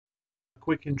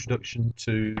Quick introduction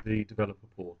to the developer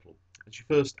portal. As you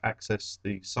first access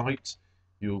the site,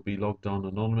 you'll be logged on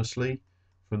anonymously.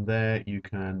 From there you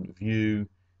can view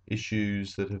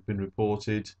issues that have been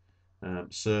reported,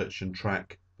 search and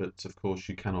track, but of course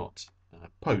you cannot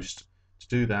post. To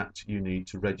do that you need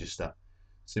to register.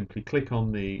 Simply click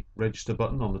on the register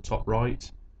button on the top right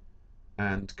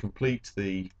and complete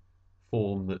the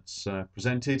form that's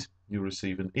presented. You'll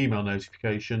receive an email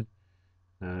notification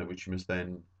which you must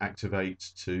then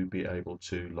activate to be able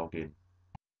to log in.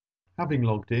 Having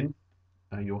logged in,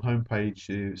 your home page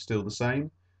is still the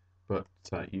same, but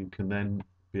you can then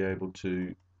be able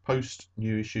to post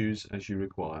new issues as you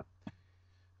require.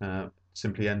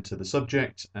 Simply enter the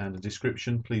subject and a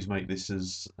description. Please make this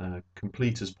as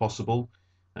complete as possible.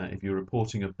 If you're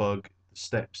reporting a bug, the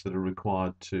steps that are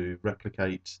required to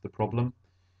replicate the problem.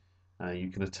 You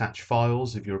can attach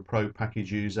files. If you're a Pro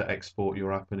package user, export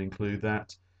your app and include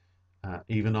that.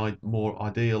 Even more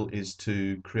ideal is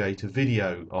to create a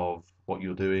video of what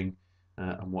you're doing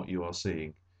and what you are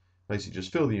seeing. Basically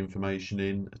just fill the information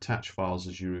in, attach files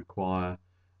as you require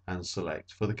and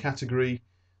select. For the category,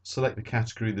 select the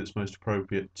category that's most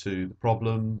appropriate to the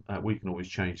problem. We can always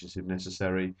change this if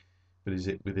necessary, but is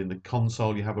it within the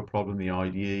console you have a problem, the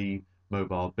IDE,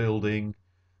 mobile building,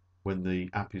 when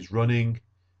the app is running,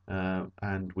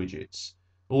 and widgets.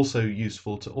 Also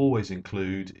useful to always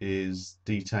include is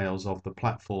details of the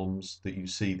platforms that you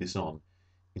see this on.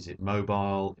 Is it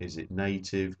mobile? Is it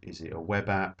native? Is it a web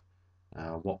app?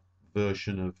 What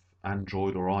version of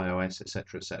Android or iOS,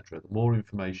 etc., etc. The more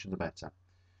information, the better.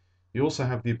 You also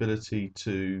have the ability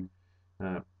to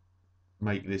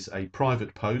make this a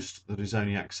private post that is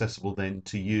only accessible then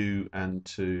to you and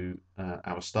to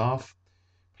our staff.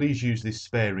 Please use this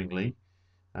sparingly.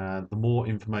 The more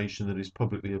information that is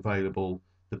publicly available,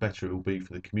 the better it will be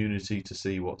for the community to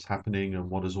see what's happening and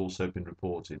what has also been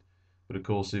reported. But of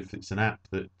course, if it's an app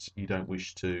that you don't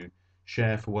wish to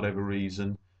share for whatever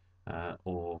reason,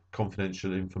 or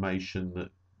confidential information that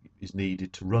is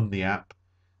needed to run the app,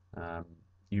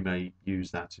 you may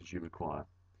use that as you require.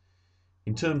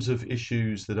 In terms of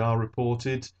issues that are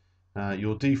reported,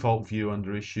 your default view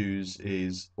under issues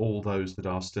is all those that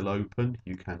are still open.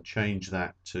 You can change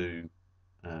that to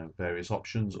various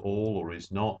options, all or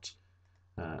is not,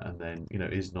 and then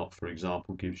is not, for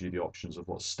example, gives you the options of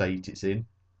what state it's in.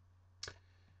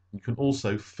 You can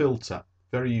also filter,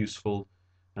 very useful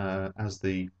as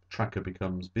the tracker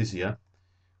becomes busier,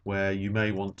 where you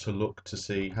may want to look to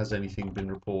see has anything been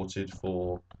reported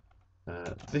for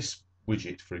this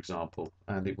widget, for example,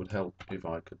 and it would help if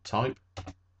I could type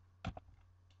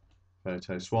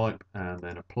photo swipe and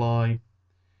then apply.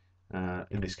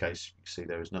 In this case, you see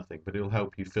there is nothing, but it will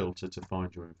help you filter to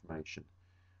find your information.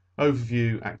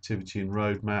 Overview, activity and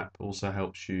roadmap also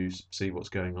helps you see what's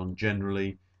going on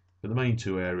generally, but the main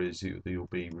two areas you'll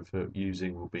be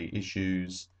using will be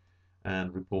issues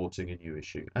and reporting a new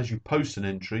issue. As you post an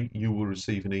entry, you will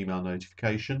receive an email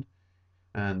notification,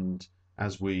 and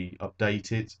as we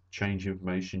update it, change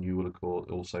information, you will of course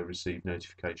also receive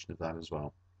notification of that as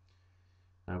well.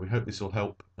 We hope this will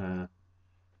help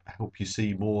you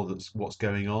see more that's what's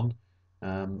going on,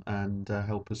 and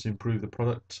help us improve the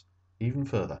product even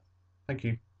further. Thank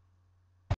you.